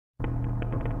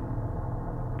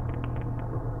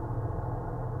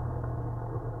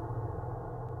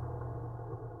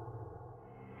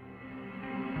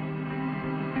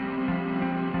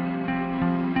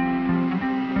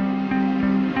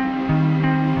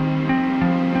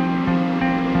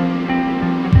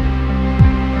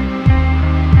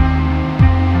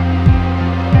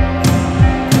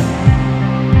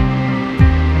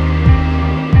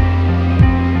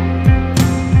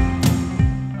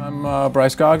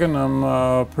Bryce Goggin. I'm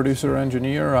a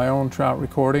producer-engineer. I own Trout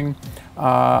Recording.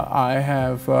 I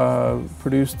have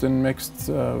produced and mixed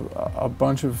a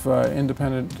bunch of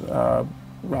independent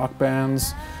rock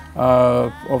bands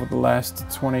over the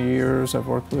last 20 years. I've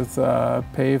worked with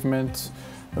Pavement,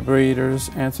 The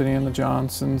Breeders, Antony and the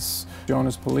Johnsons,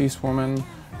 Jonas Policewoman,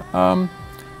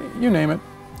 you name it.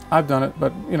 I've done it,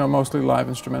 but you know, mostly live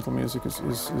instrumental music is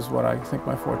what I think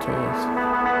my forte is.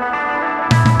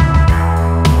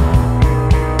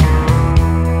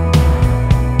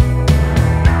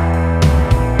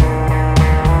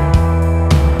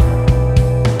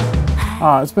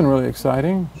 It's been really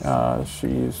exciting.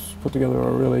 She's put together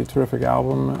a really terrific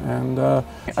album, and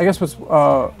I guess what's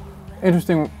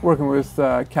interesting working with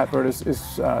Catbird is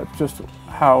just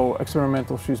how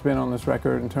experimental she's been on this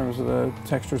record in terms of the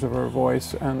textures of her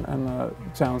voice and the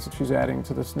sounds that she's adding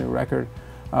to this new record.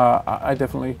 I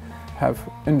definitely have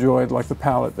enjoyed like the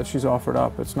palette that she's offered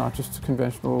up. It's not just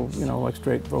conventional, you know, like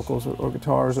straight vocals or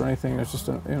guitars or anything. There's just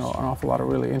an awful lot of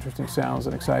really interesting sounds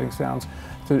and exciting sounds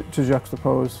to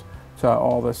juxtapose to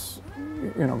all this,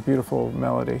 you know, beautiful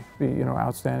melody, be, you know,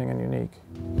 outstanding and unique.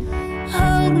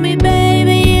 Hold me,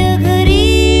 baby, you could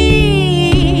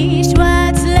eat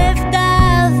what's left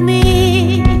of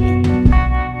me.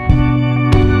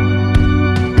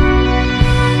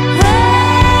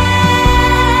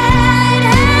 Right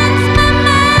hands my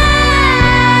mind,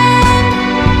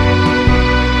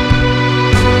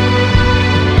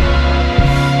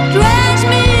 drags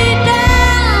me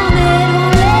down, it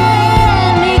won't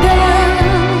let me go.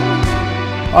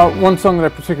 One song that I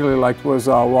particularly liked was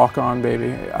Walk On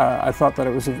Baby. I thought that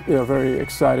it was a very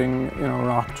exciting, you know,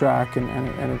 rock track, and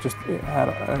it had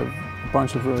a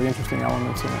bunch of really interesting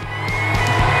elements in it.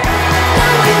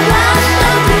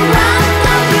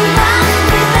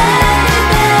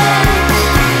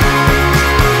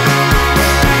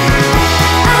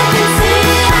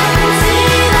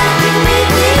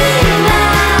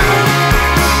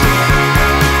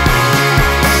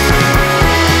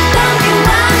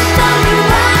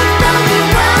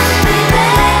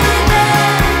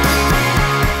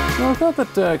 I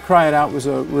thought that Cry It Out was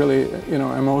a really, you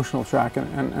know, emotional track,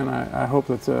 and I hope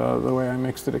that the way I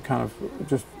mixed it, it kind of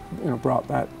just, you know, brought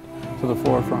that to the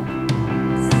forefront.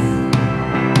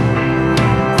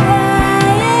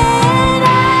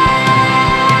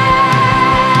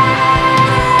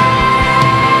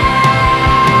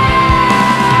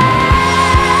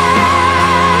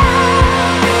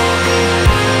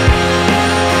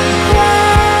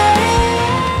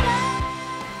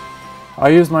 I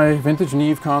use my vintage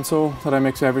Heave console that I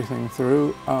mix everything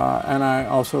through, and I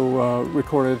also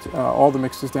recorded all the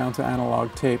mixes down to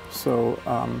analog tape, so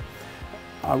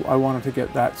I wanted to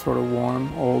get that sort of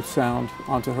warm, old sound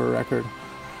onto her record.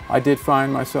 I did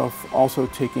find myself also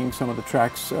taking some of the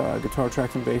tracks, guitar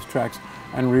tracks and bass tracks,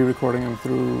 and re-recording them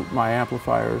through my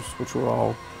amplifiers, which were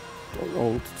all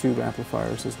old tube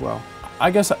amplifiers as well. I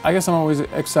guess I'm always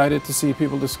excited to see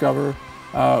people discover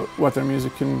what their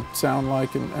music can sound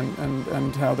like,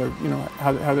 and how their, you know,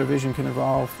 how their vision can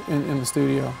evolve in the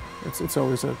studio. It's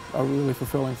always a really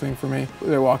fulfilling thing for me.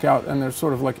 They walk out and they're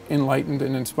sort of like enlightened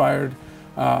and inspired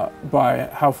by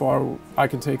how far I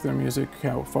can take their music,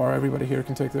 how far everybody here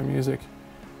can take their music.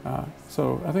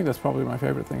 So I think that's probably my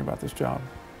favorite thing about this job.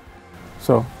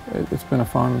 So it's been a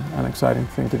fun and exciting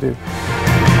thing to do.